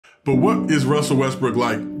But what is Russell Westbrook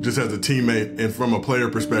like just as a teammate and from a player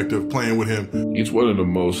perspective playing with him? He's one of the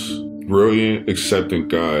most brilliant, accepting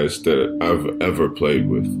guys that I've ever played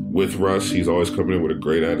with. With Russ, he's always coming in with a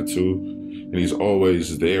great attitude, and he's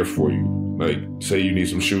always there for you. Like, say you need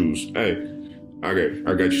some shoes. Hey, I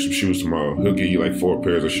got you some shoes tomorrow. He'll give you like 4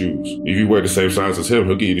 pairs of shoes. If you wear the same size as him,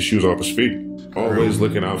 he'll give you the shoes off his feet. Always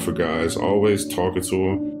looking out for guys, always talking to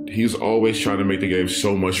them. He's always trying to make the game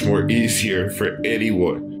so much more easier for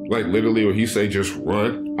anyone. Like literally when he say just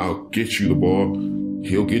run, I'll get you the ball,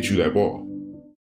 he'll get you that ball.